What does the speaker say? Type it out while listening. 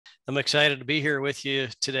I'm excited to be here with you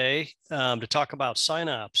today to talk about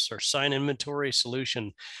SignOps or Sign Inventory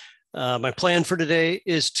Solution. My plan for today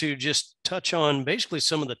is to just touch on basically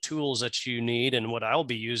some of the tools that you need and what I'll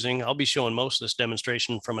be using. I'll be showing most of this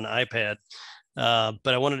demonstration from an iPad,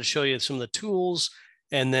 but I wanted to show you some of the tools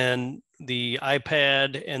and then the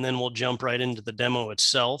iPad, and then we'll jump right into the demo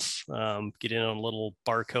itself, get in on a little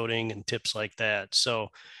barcoding and tips like that. So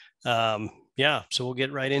yeah, so we'll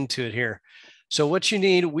get right into it here. So what you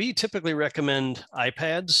need, we typically recommend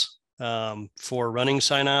iPads for running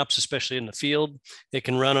SignOps, especially in the field. It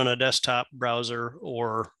can run on a desktop browser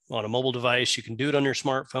or on a mobile device. You can do it on your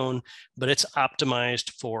smartphone, but it's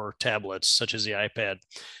optimized for tablets such as the iPad.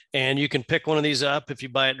 And you can pick one of these up if you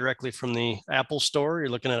buy it directly from the Apple Store. You're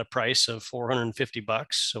looking at a price of $450,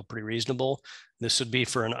 so pretty reasonable. This would be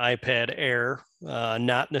for an iPad Air,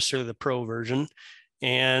 not necessarily the Pro version.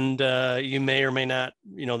 And you may or may not,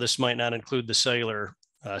 this might not include the cellular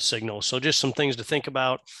signal. So just some things to think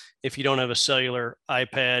about. If you don't have a cellular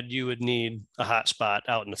iPad, you would need a hotspot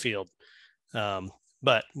out in the field.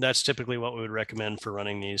 But that's typically what we would recommend for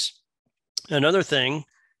running these. Another thing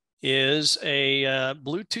is a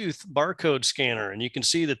Bluetooth barcode scanner. And you can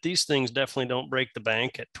see that these things definitely don't break the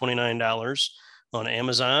bank at $29 on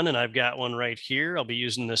Amazon. And I've got one right here. I'll be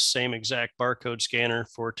using this same exact barcode scanner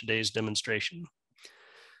for today's demonstration.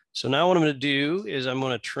 So now what I'm going to do is I'm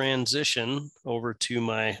going to transition over to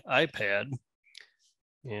my iPad,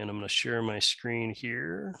 and I'm going to share my screen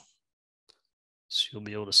here. So you'll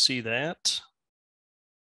be able to see that.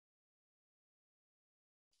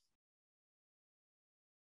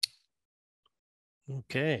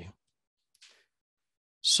 Okay.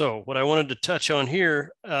 So what I wanted to touch on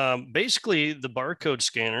here, basically the barcode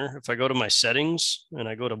scanner, if I go to my settings and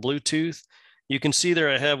I go to Bluetooth, you can see there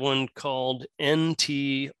I have one called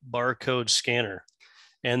NT barcode scanner.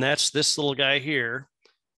 And that's this little guy here.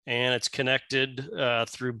 And it's connected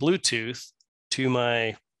through Bluetooth to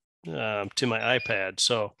my iPad.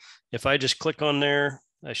 So if I just click on there,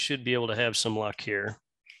 I should be able to have some luck here.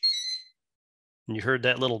 And you heard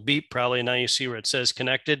that little beep probably. Now you see where it says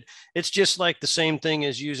connected. It's just like the same thing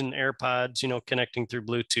as using AirPods, connecting through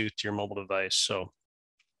Bluetooth to your mobile device. So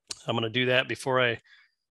I'm going to do that before I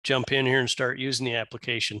jump in here and start using the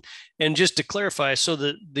application. And just to clarify, so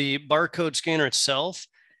the barcode scanner itself,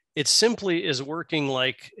 it simply is working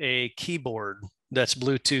like a keyboard that's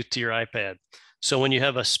Bluetooth to your iPad. So when you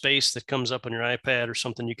have a space that comes up on your iPad or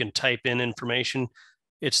something, you can type in information.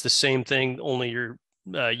 It's the same thing, only you're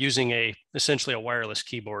using essentially a wireless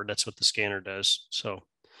keyboard. That's what the scanner does. So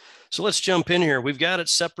let's jump in here. We've got it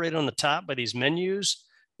separated on the top by these menus,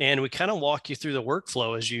 and we kind of walk you through the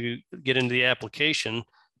workflow as you get into the application.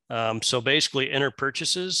 So basically enter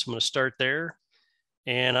purchases. I'm going to start there,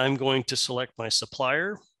 and I'm going to select my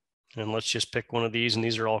supplier, and let's just pick one of these, and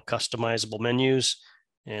these are all customizable menus,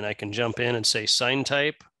 and I can jump in and say sign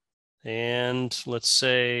type, and let's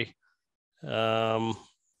say,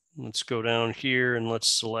 let's go down here and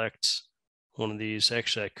let's select one of these.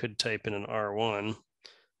 Actually, I could type in an R1,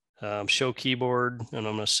 show keyboard, and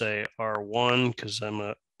I'm going to say R1 because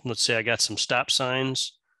let's say I got some stop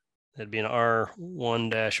signs. That'd be an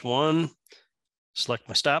R1-1, select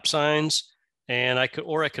my stop signs, and I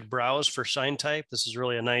could browse for sign type. This is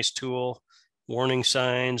really a nice tool. Warning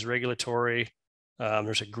signs, regulatory.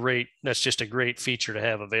 That's just a great feature to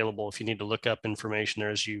have available if you need to look up information there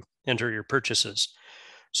as you enter your purchases.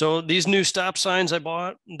 So these new stop signs I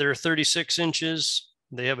bought, they're 36 inches.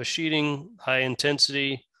 They have a sheeting, high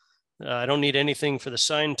intensity. I don't need anything for the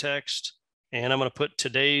sign text. And I'm going to put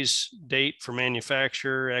today's date for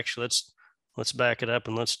manufacturer. Actually, let's back it up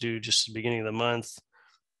and let's do just the beginning of the month.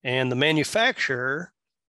 And the manufacturer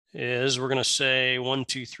is, we're going to say 1,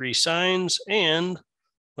 2, 3 signs. And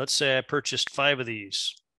let's say I purchased 5 of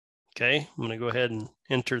these. Okay, I'm going to go ahead and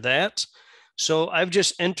enter that. So I've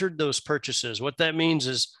just entered those purchases. What that means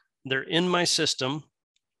is they're in my system.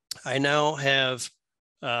 I now have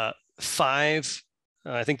 5,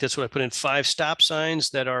 I think that's what I put in, 5 stop signs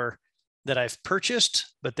that I've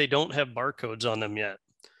purchased, but they don't have barcodes on them yet.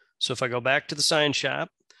 So if I go back to the sign shop,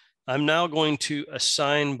 I'm now going to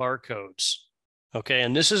assign barcodes. Okay,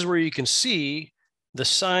 and this is where you can see the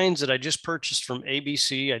signs that I just purchased from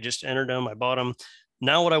ABC. I just entered them, I bought them.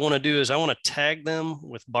 Now what I want to do is I want to tag them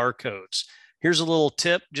with barcodes. Here's a little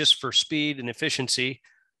tip just for speed and efficiency.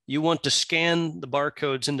 You want to scan the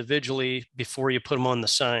barcodes individually before you put them on the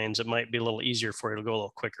signs. It might be a little easier for you to go a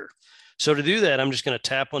little quicker. So to do that, I'm just going to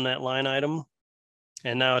tap on that line item.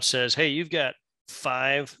 And now it says, hey, you've got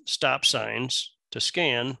 5 stop signs to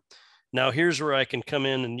scan. Now here's where I can come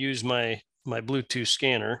in and use my Bluetooth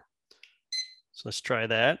scanner. So let's try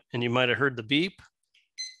that. And you might have heard the beep.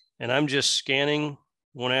 and I'm just scanning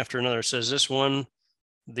one after another. It says this one,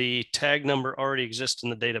 the tag number already exists in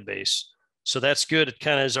the database. So that's good. It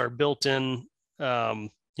kind of is our built-in,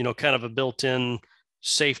 you know, kind of a built-in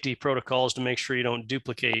safety protocols to make sure you don't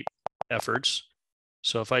duplicate efforts.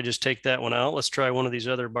 So if I just take that one out, let's try one of these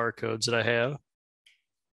other barcodes that I have.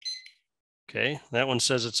 Okay, that one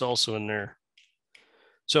says it's also in there.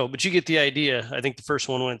 So, but you get the idea. I think the first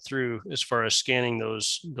one went through as far as scanning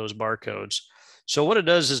those barcodes. So what it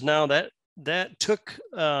does is now that took,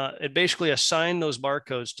 it basically assigned those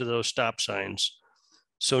barcodes to those stop signs.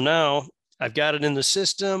 So now I've got it in the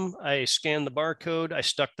system. I scanned the barcode. I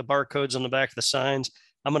stuck the barcodes on the back of the signs.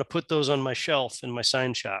 I'm going to put those on my shelf in my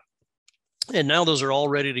sign shop. And now those are all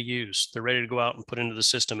ready to use. They're ready to go out and put into the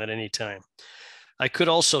system at any time. I could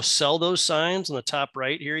also sell those signs on the top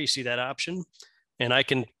right here. You see that option? And I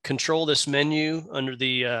can control this menu under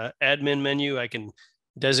the admin menu. I can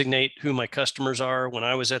designate who my customers are. When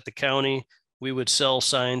I was at the county, we would sell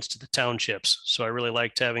signs to the townships. So I really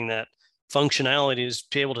liked having that functionality, is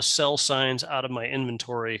to be able to sell signs out of my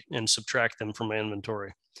inventory and subtract them from my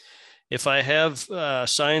inventory. If I have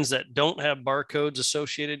signs that don't have barcodes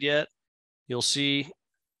associated yet, you'll see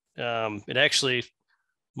it actually,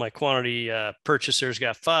 my quantity purchased there's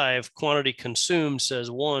got 5. Quantity consumed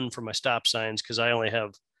says 1 for my stop signs because I only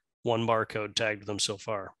have 1 barcode tagged to them so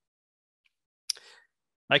far.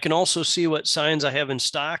 I can also see what signs I have in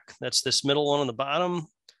stock. That's this middle one on the bottom,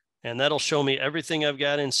 and that'll show me everything I've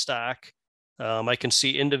got in stock. I can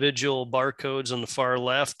see individual barcodes on the far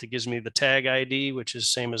left. It gives me the tag ID, which is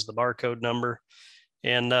same as the barcode number.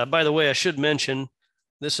 And by the way, I should mention,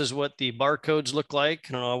 this is what the barcodes look like.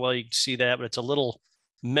 I don't know how well you can see that, but it's a little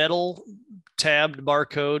metal tabbed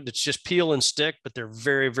barcode. It's just peel and stick, but they're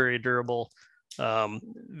very, very durable.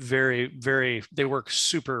 They work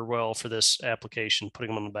super well for this application,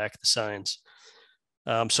 putting them on the back of the signs.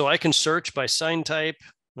 So I can search by sign type.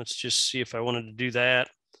 Let's just see if I wanted to do that.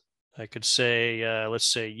 I could say, let's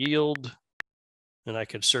say yield, and I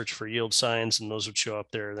could search for yield signs, and those would show up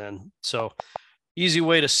there then. So easy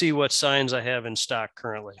way to see what signs I have in stock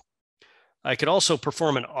currently. I could also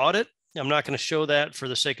perform an audit. I'm not going to show that for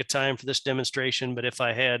the sake of time for this demonstration, but if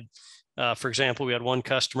I had, for example, we had one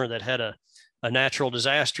customer that had a natural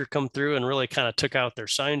disaster come through and really kind of took out their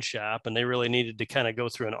sign shop, and they really needed to kind of go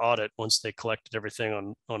through an audit once they collected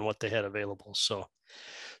everything on what they had available. So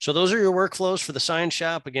those are your workflows for the sign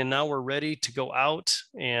shop. Again, now we're ready to go out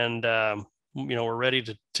and, you know, we're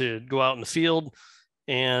ready to go out in the field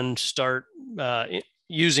and start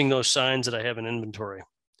using those signs that I have in inventory.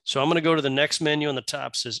 So I'm going to go to the next menu on the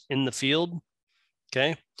top, says in the field.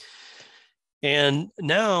 Okay. And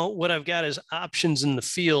now what I've got is options in the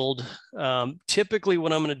field. Typically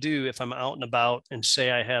what I'm going to do if I'm out and about and say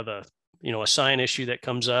I have a sign issue that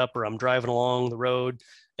comes up, or I'm driving along the road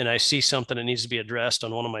and I see something that needs to be addressed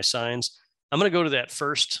on one of my signs, I'm going to go to that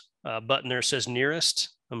first button there. It says nearest.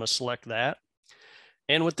 I'm going to select that.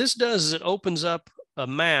 And what this does is it opens up a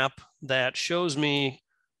map that shows me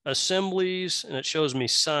assemblies and it shows me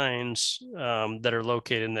signs that are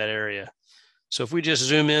located in that area. So if we just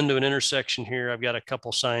zoom into an intersection here, I've got a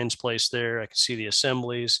couple signs placed there. I can see the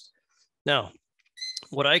assemblies. Now,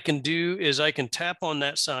 what I can do is I can tap on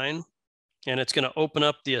that sign and it's going to open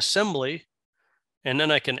up the assembly, and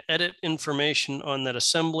then I can edit information on that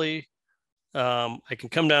assembly. I can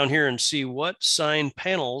come down here and see what sign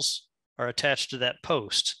panels are attached to that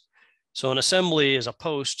post. So an assembly is a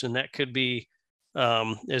post, and that could be,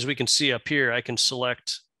 as we can see up here, I can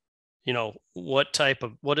select, you know, what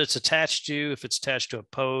it's attached to, if it's attached to a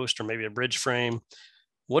post or maybe a bridge frame.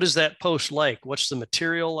 What is that post like? What's the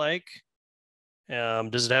material like?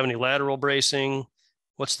 Does it have any lateral bracing?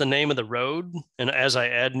 What's the name of the road? And as I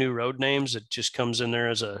add new road names, it just comes in there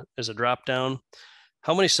as a drop down.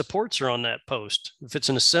 How many supports are on that post? If it's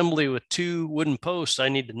an assembly with 2 wooden posts, I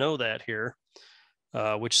need to know that here.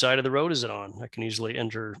 Which side of the road is it on? I can easily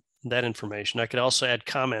enter that information. I could also add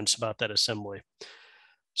comments about that assembly.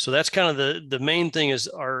 So that's kind of the main thing, is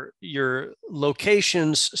your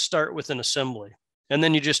locations start with an assembly, and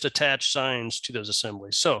then you just attach signs to those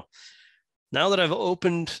assemblies. So now that I've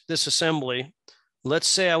opened this assembly, let's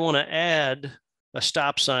say I want to add a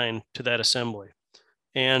stop sign to that assembly.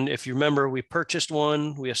 And if you remember, we purchased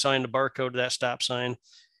one, we assigned a barcode to that stop sign.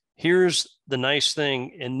 Here's the nice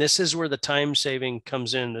thing, and this is where the time saving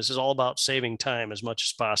comes in. This is all about saving time as much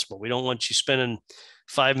as possible. We don't want you spending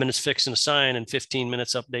 5 minutes fixing a sign and 15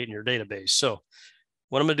 minutes updating your database. So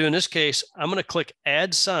what I'm going to do in this case, I'm going to click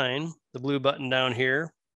add sign, the blue button down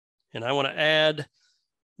here, and I want to add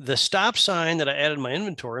the stop sign that I added in my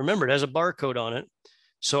inventory. Remember, it has a barcode on it.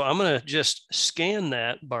 So I'm going to just scan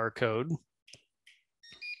that barcode.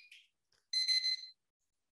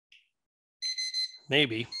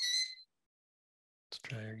 maybe. Let's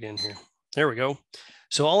try again here. There we go.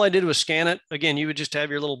 So all I did was scan it. Again, you would just have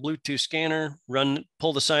your little Bluetooth scanner,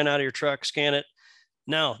 pull the sign out of your truck, scan it.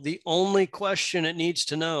 Now, the only question it needs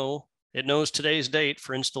to know, it knows today's date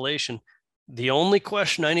for installation. The only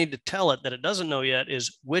question I need to tell it that it doesn't know yet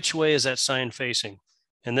is which way is that sign facing?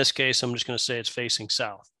 In this case, I'm just going to say it's facing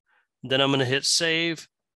south. Then I'm going to hit save.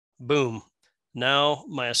 Boom. Now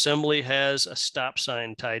my assembly has a stop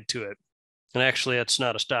sign tied to it. And actually, that's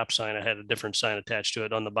not a stop sign. I had a different sign attached to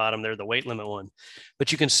it on the bottom there, the weight limit one.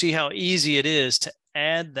 But you can see how easy it is to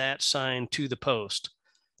add that sign to the post.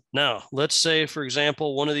 Now, let's say, for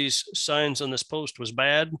example, one of these signs on this post was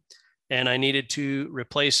bad and I needed to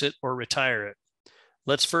replace it or retire it.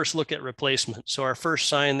 Let's first look at replacement. So our first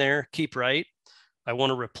sign there, keep right. I want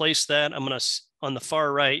to replace that. I'm going to, on the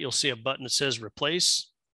far right, you'll see a button that says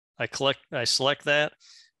replace. I select that.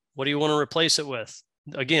 What do you want to replace it with?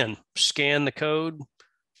 Again, scan the code,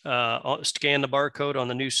 scan the barcode on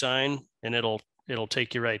the new sign, and it'll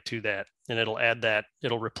take you right to that, and it'll add that.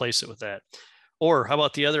 It'll replace it with that. Or how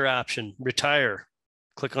about the other option, retire?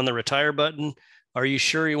 Click on the retire button. Are you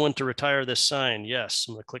sure you want to retire this sign? Yes.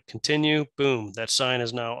 I'm going to click continue. Boom. That sign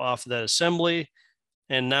is now off that assembly.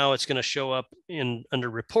 And now it's going to show up under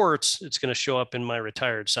reports. It's going to show up in my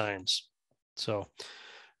retired signs. So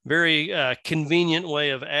very convenient way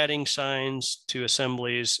of adding signs to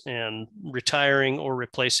assemblies and retiring or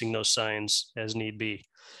replacing those signs as need be.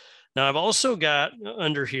 Now I've also got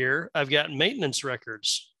under here, I've got maintenance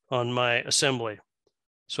records on my assembly.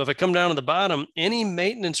 So if I come down to the bottom, any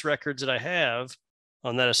maintenance records that I have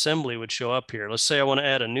on that assembly would show up here. Let's say I want to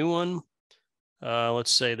add a new one.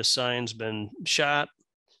 Let's say the sign's been shot.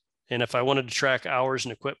 And if I wanted to track hours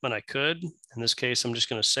and equipment, I could. In this case, I'm just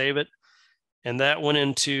going to save it. And that went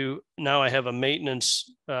into, now I have a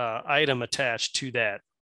maintenance item attached to that,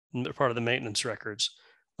 part of the maintenance records.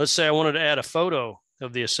 Let's say I wanted to add a photo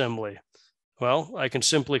of the assembly. Well, I can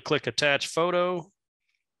simply click attach photo.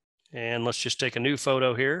 And let's just take a new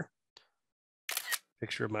photo here.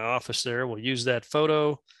 Picture of my office there. We'll use that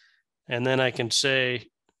photo. And then I can say,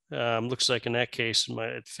 looks like in that case,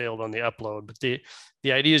 it failed on the upload. But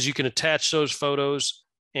the idea is you can attach those photos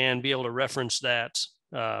and be able to reference that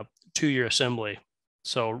to your assembly.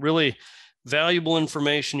 So really valuable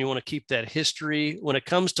information. You want to keep that history. When it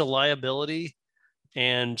comes to liability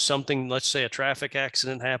and something, let's say a traffic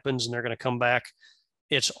accident happens and they're going to come back,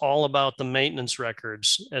 it's all about the maintenance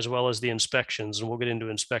records as well as the inspections. And we'll get into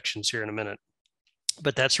inspections here in a minute.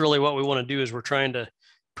 But that's really what we want to do is we're trying to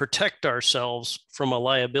protect ourselves from a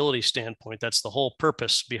liability standpoint. That's the whole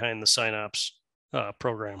purpose behind the SignOps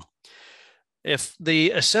program. If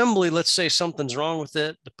the assembly, let's say something's wrong with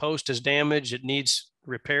it, the post is damaged, it needs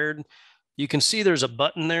repaired, you can see there's a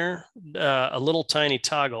button there, a little tiny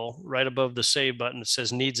toggle right above the save button that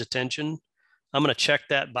says needs attention. I'm going to check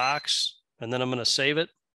that box and then I'm going to save it.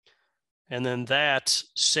 And then that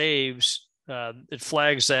saves, it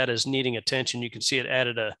flags that as needing attention. You can see it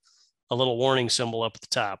added a little warning symbol up at the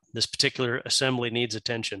top. This particular assembly needs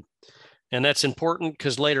attention. And that's important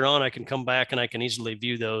because later on I can come back and I can easily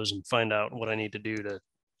view those and find out what I need to do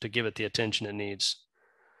to give it the attention it needs.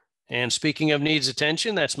 And speaking of needs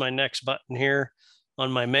attention, that's my next button here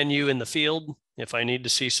on my menu in the field. If I need to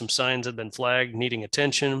see some signs that have been flagged needing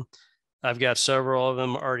attention, I've got several of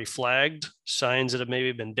them already flagged, signs that have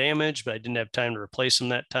maybe been damaged, but I didn't have time to replace them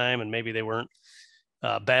that time. And maybe they weren't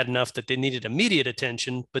bad enough that they needed immediate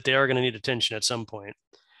attention, but they are going to need attention at some point.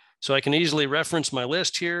 So I can easily reference my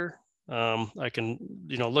list here. I can,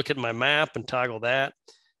 look at my map and toggle that.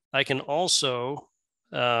 I can also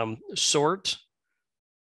sort,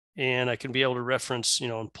 and I can be able to reference,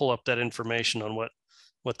 and pull up that information on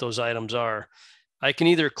what those items are. I can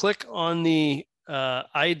either click on the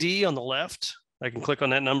ID on the left, I can click on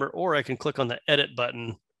that number, or I can click on the edit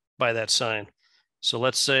button by that sign. So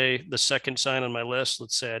let's say the second sign on my list,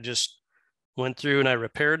 let's say I just went through and I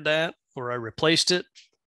repaired that or I replaced it.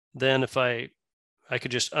 Then if I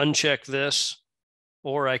could just uncheck this,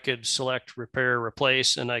 or I could select repair,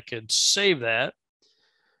 replace, and I could save that.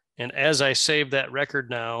 And as I save that record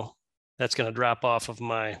now, that's going to drop off of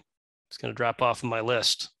my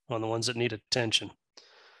list on the ones that need attention.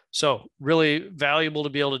 So really valuable to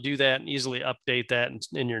be able to do that and easily update that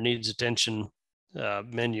in your needs attention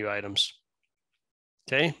menu items.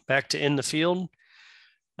 Okay, back to in the field.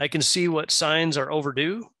 I can see what signs are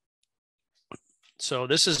overdue. So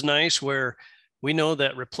this is nice where we know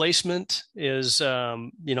that replacement is,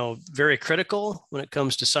 very critical when it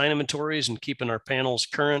comes to sign inventories and keeping our panels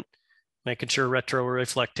current, making sure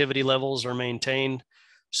retroreflectivity levels are maintained.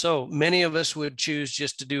 So many of us would choose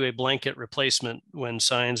just to do a blanket replacement when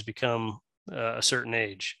signs become a certain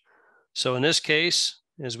age. So in this case,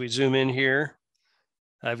 as we zoom in here,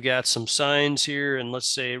 I've got some signs here, and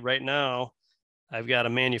let's say right now, I've got a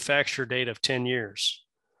manufacture date of 10 years.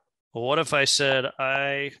 Well, what if I said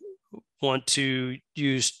I want to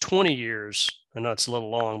use 20 years? I know it's a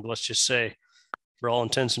little long, but let's just say for all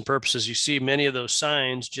intents and purposes, you see many of those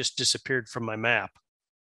signs just disappeared from my map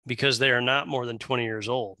because they are not more than 20 years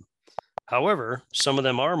old. However, some of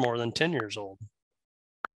them are more than 10 years old.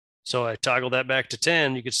 So I toggle that back to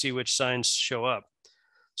 10, you can see which signs show up.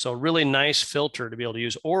 So a really nice filter to be able to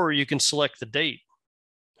use, or you can select the date.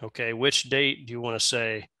 Okay, which date do you want to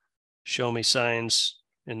say, show me signs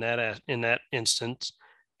in that instance?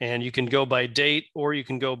 And you can go by date, or you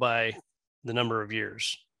can go by the number of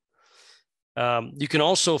years. You can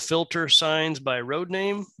also filter signs by road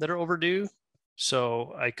name that are overdue.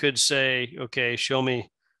 So I could say, okay, show me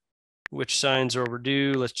which signs are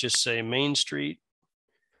overdue. Let's just say Main Street.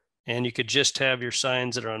 And you could just have your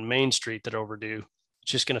signs that are on Main Street that are overdue.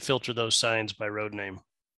 It's just going to filter those signs by road name.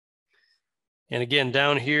 And again,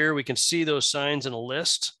 down here, we can see those signs in a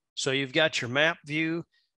list. So you've got your map view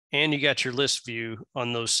and you got your list view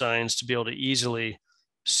on those signs to be able to easily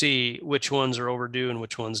see which ones are overdue and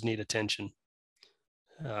which ones need attention.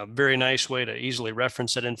 Very nice way to easily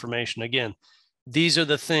reference that information. Again, these are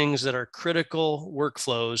the things that are critical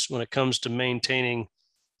workflows when it comes to maintaining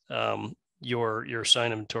your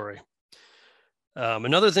sign inventory.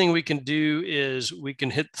 Another thing we can do is we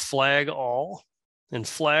can hit flag all, and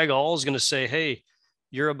flag all is going to say, hey,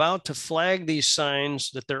 you're about to flag these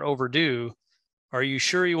signs that they're overdue. Are you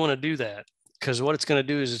sure you want to do that? Because what it's going to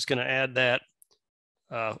do is it's going to add that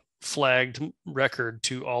flagged record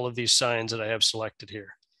to all of these signs that I have selected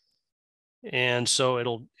here. And so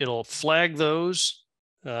it'll flag those,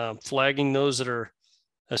 flagging those that are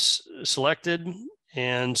selected.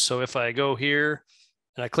 And so if I go here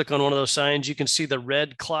and I click on one of those signs, you can see the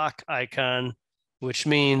red clock icon, which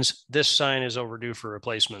means this sign is overdue for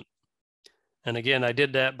replacement. And again, I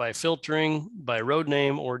did that by filtering by road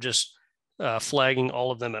name or just flagging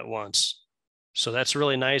all of them at once. So that's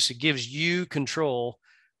really nice. It gives you control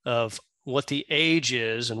of what the age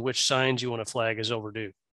is and which signs you want to flag as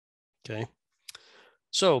overdue. Okay.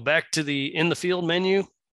 So back to the in the field menu.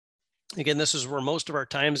 Again, this is where most of our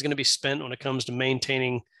time is going to be spent when it comes to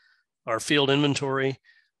maintaining our field inventory.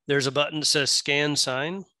 There's a button that says scan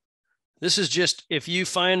sign. This is just if you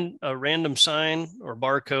find a random sign or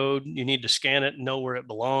barcode, you need to scan it and know where it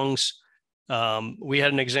belongs. We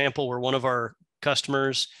had an example where one of our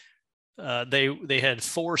customers, they had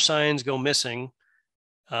 4 signs go missing,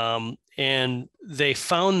 and they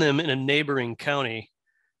found them in a neighboring county,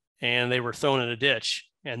 and they were thrown in a ditch,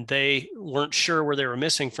 and they weren't sure where they were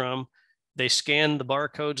missing from. They scanned the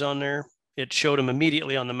barcodes on there. It showed them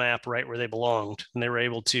immediately on the map right where they belonged, and they were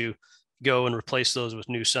able to go and replace those with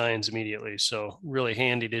new signs immediately. So really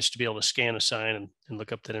handy just to be able to scan a sign and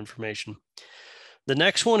look up that information. The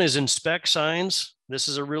next one is inspect signs. This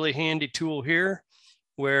is a really handy tool here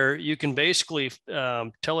where you can basically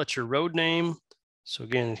tell it your road name. So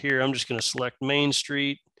again, here I'm just going to select Main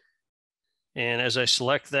Street. And as I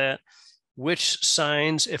select that, which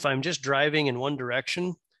signs, if I'm just driving in one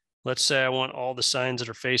direction, let's say I want all the signs that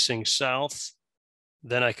are facing south,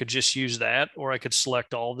 then I could just use that, or I could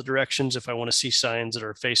select all the directions if I want to see signs that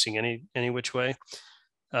are facing any which way.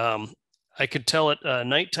 I could tell it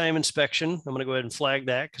nighttime inspection. I'm going to go ahead and flag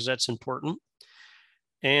that because that's important.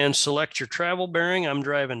 And select your travel bearing. I'm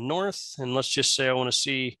driving north, and let's just say I want to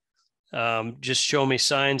see, just show me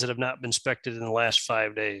signs that have not been inspected in the last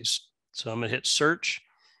 5 days. So I'm going to hit search,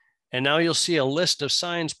 and now you'll see a list of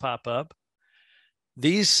signs pop up.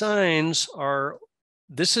 These signs are,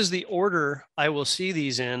 this is the order I will see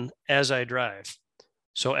these in as I drive.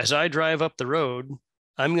 So as I drive up the road,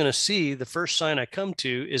 I'm going to see the first sign I come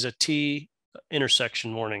to is a T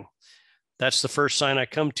intersection warning. That's the first sign I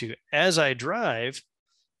come to. As I drive,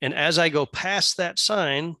 and as I go past that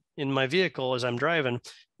sign in my vehicle as I'm driving,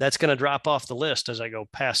 that's going to drop off the list as I go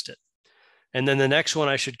past it. And then the next one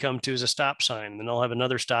I should come to is a stop sign. And I'll have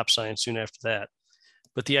another stop sign soon after that.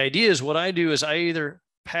 But the idea is what I do is I either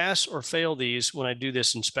pass or fail these when I do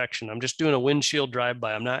this inspection. I'm just doing a windshield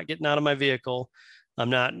drive-by. I'm not getting out of my vehicle. I'm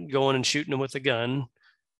not going and shooting them with a gun.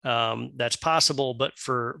 That's possible, but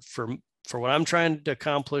for what I'm trying to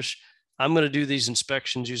accomplish, I'm going to do these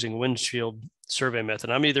inspections using windshield survey method.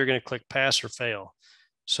 I'm either going to click pass or fail.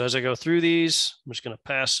 So as I go through these, I'm just going to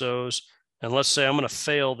pass those. And let's say I'm going to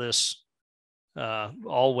fail this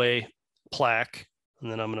all-way plaque,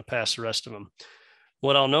 and then I'm going to pass the rest of them.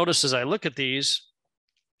 What I'll notice as I look at these,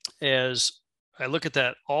 as I look at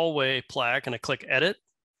that all-way plaque and I click edit,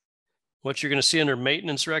 what you're going to see under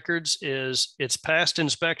maintenance records is it's past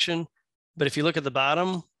inspection, but if you look at the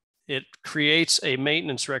bottom, it creates a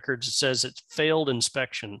maintenance record that says it's failed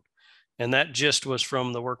inspection. And that just was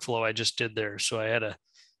from the workflow I just did there. So I had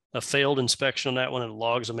a failed inspection on that one and it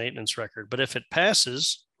logs a maintenance record. But if it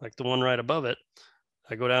passes, like the one right above it,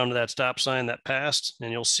 I go down to that stop sign that passed,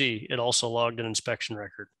 and you'll see it also logged an inspection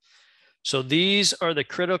record. So these are the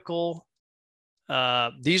critical,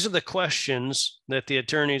 these are the questions that the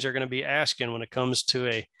attorneys are going to be asking when it comes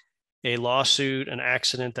to a lawsuit, an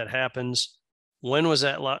accident that happens. When was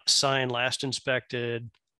that sign last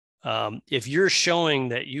inspected? If you're showing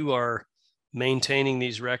that you are maintaining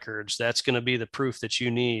these records, that's going to be the proof that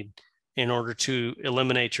you need in order to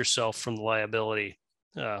eliminate yourself from the liability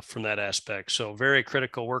from that aspect. So very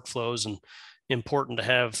critical workflows and important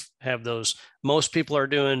to have those. Most people are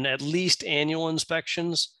doing at least annual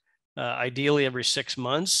inspections, ideally every 6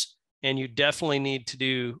 months, and you definitely need to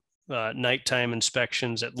do nighttime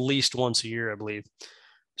inspections at least once a year, I believe.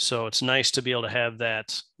 So it's nice to be able to have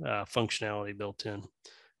that functionality built in.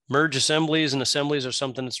 Merge assemblies and assemblies are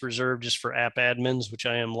something that's reserved just for app admins, which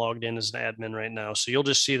I am logged in as an admin right now. So you'll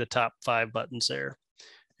just see the top 5 buttons there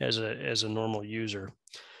as a normal user.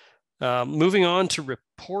 Moving on to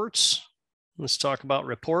reports. Let's talk about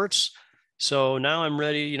reports. So now I'm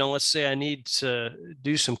ready, you know, let's say I need to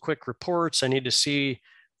do some quick reports. I need to see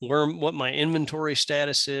what my inventory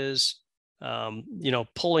status is. You know,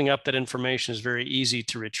 pulling up that information is very easy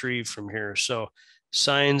to retrieve from here. So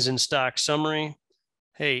signs in stock summary.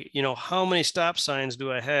 Hey, you know, how many stop signs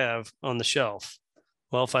do I have on the shelf?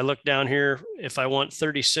 Well, if I look down here, if I want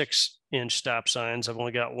 36-inch stop signs, I've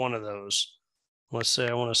only got one of those. Let's say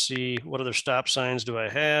I want to see what other stop signs do I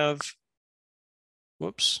have.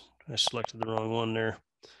 Whoops, I selected the wrong one there.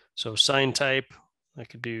 So sign type, I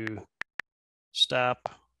could do stop,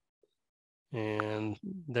 and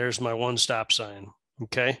there's my one stop sign.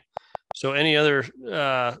 Okay, so any other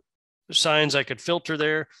signs I could filter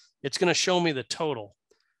there, it's going to show me the total.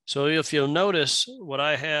 So if you'll notice what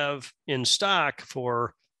I have in stock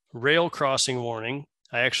for rail crossing warning,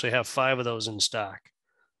 I actually have 5 of those in stock.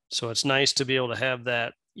 So it's nice to be able to have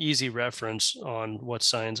that easy reference on what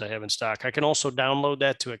signs I have in stock. I can also download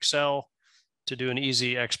that to Excel to do an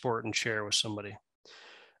easy export and share with somebody.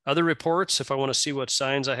 Other reports, if I want to see what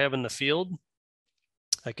signs I have in the field,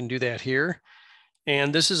 I can do that here.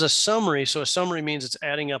 And this is a summary. So a summary means it's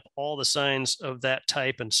adding up all the signs of that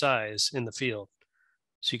type and size in the field.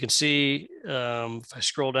 So you can see, if I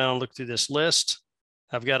scroll down, look through this list,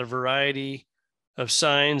 I've got a variety of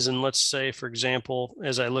signs. And let's say, for example,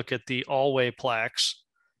 as I look at the all-way plaques,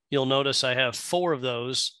 you'll notice I have 4 of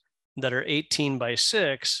those that are 18 by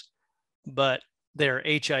 6, but they're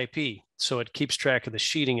HIP. So it keeps track of the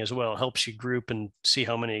sheeting as well, helps you group and see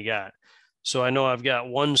how many you got. So I know I've got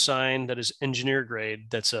one sign that is engineer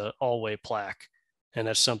grade that's a all-way plaque, and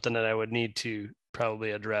that's something that I would need to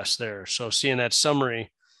probably address there. So seeing that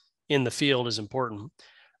summary in the field is important.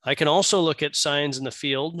 I can also look at signs in the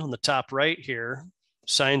field on the top right here,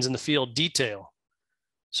 signs in the field detail.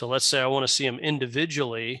 So let's say I want to see them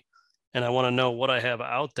individually and I want to know what I have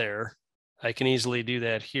out there. I can easily do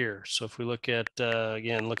that here. So if we look at,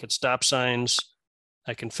 again, look at stop signs,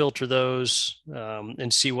 I can filter those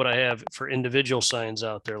and see what I have for individual signs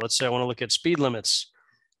out there. Let's say I want to look at speed limits.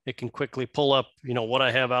 It can quickly pull up, you know, what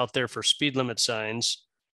I have out there for speed limit signs.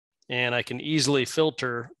 And I can easily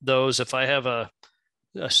filter those. If I have a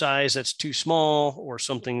size that's too small or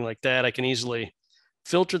something like that, I can easily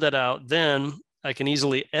filter that out. Then I can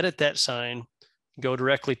easily edit that sign, go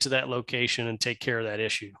directly to that location and take care of that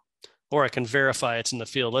issue. Or I can verify it's in the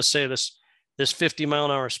field. Let's say this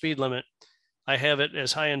 50-mile-an-hour speed limit, I have it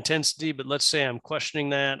as high intensity, but let's say I'm questioning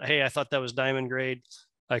that. Hey, I thought that was diamond grade.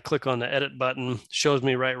 I click on the edit button, shows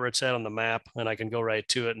me right where it's at on the map, and I can go right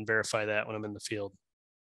to it and verify that when I'm in the field.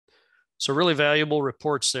 So really valuable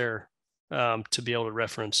reports there to be able to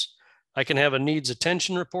reference. I can have a needs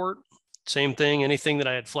attention report. Same thing, anything that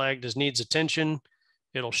I had flagged as needs attention,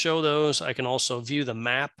 it'll show those. I can also view the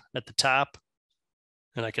map at the top,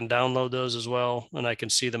 and I can download those as well. And I can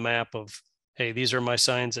see the map of, hey, these are my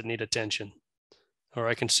signs that need attention. Or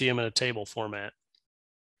I can see them in a table format.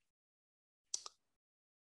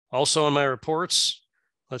 Also on my reports,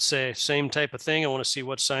 let's say same type of thing. I want to see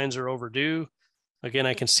what signs are overdue. Again,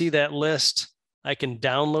 I can see that list. I can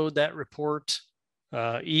download that report.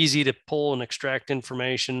 Easy to pull and extract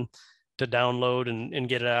information to download and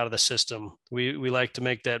get it out of the system. We like to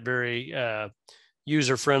make that very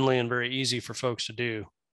user-friendly and very easy for folks to do.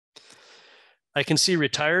 I can see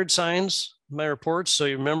retired signs in my reports. So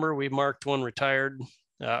you remember we marked one retired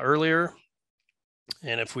earlier.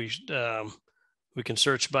 And if we We can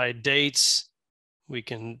search by dates. We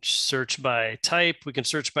can search by type. We can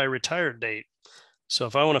search by retired date. So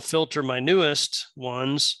if I want to filter my newest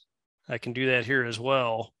ones, I can do that here as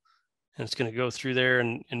well. And it's going to go through there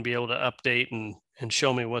and be able to update and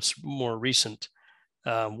show me what's more recent.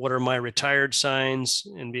 What are my retired signs,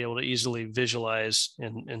 and be able to easily visualize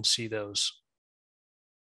and see those.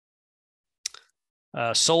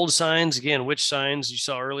 Sold signs, again, which signs you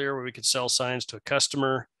saw earlier where we could sell signs to a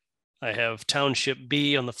customer. I have Township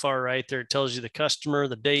B on the far right there. It tells you the customer,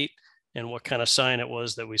 the date, and what kind of sign it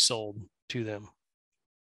was that we sold to them.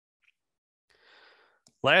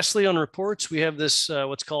 Lastly, on reports, we have this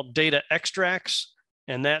what's called data extracts,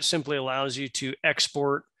 and that simply allows you to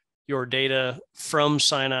export your data from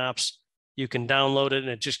SignOps. You can download it, and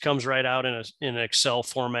it just comes right out in an Excel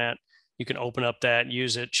format. You can open up that,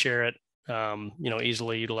 use it, share it,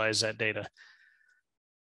 easily utilize that data.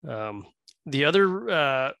 The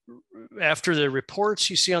other, after the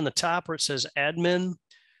reports, you see on the top where it says admin,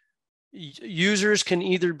 users can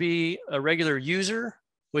either be a regular user,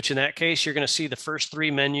 which in that case, you're going to see the first 3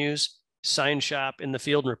 menus, sign shop in the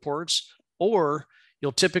field and reports, or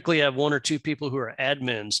you'll typically have 1 or 2 people who are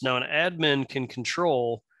admins. Now, an admin can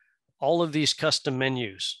control all of these custom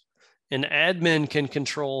menus. An admin can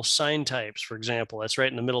control sign types, for example. That's right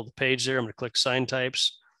in the middle of the page there. I'm going to click sign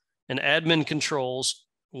types. An admin controls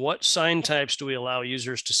what sign types do we allow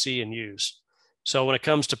users to see and use. So when it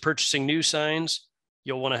comes to purchasing new signs,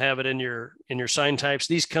 you'll want to have it in your sign types.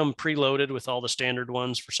 These come preloaded with all the standard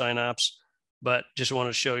ones for SignOps, but just want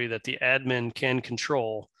to show you that the admin can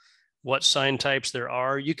control what sign types there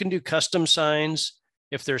are. You can do custom signs.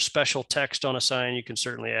 If there's special text on a sign, you can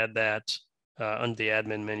certainly add that under the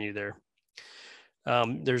admin menu there.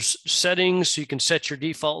 There's settings, so you can set your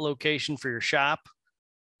default location for your shop.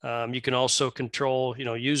 You can also control,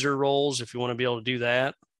 user roles if you want to be able to do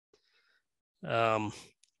that.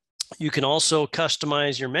 You can also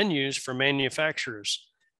customize your menus for manufacturers.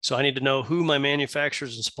 So I need to know who my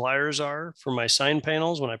manufacturers and suppliers are for my sign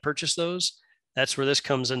panels when I purchase those. That's where this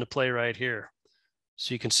comes into play right here.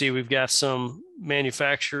 So you can see we've got some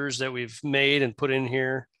manufacturers that we've made and put in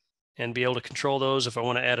here and be able to control those. If I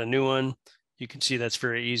want to add a new one, you can see that's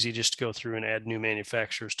very easy just to go through and add new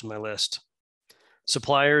manufacturers to my list.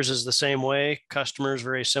 Suppliers is the same way. Customers,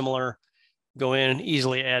 very similar. Go in and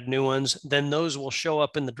easily add new ones. Then those will show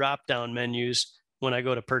up in the drop-down menus when I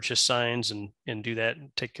go to purchase signs and do that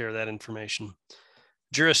and take care of that information.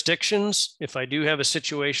 Jurisdictions, if I do have a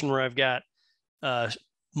situation where I've got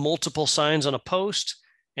multiple signs on a post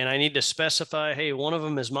and I need to specify, hey, one of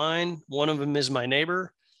them is mine, one of them is my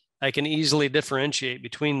neighbor, I can easily differentiate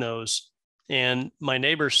between those. And my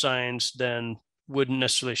neighbor's signs then wouldn't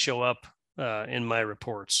necessarily show up in my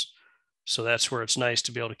reports. So that's where it's nice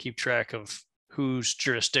to be able to keep track of whose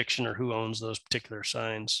jurisdiction or who owns those particular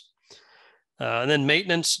signs. And then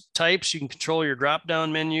maintenance types, you can control your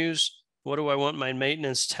drop-down menus. What do I want my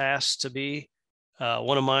maintenance tasks to be?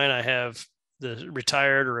 One of mine, I have the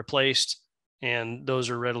retired or replaced, and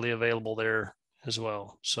those are readily available there as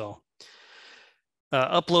well. So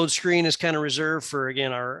upload screen is kind of reserved for,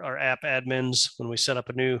 again, our app admins. When we set up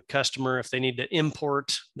a new customer, if they need to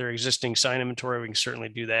import their existing sign inventory, we can certainly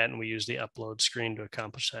do that. And we use the upload screen to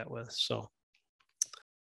accomplish that with. So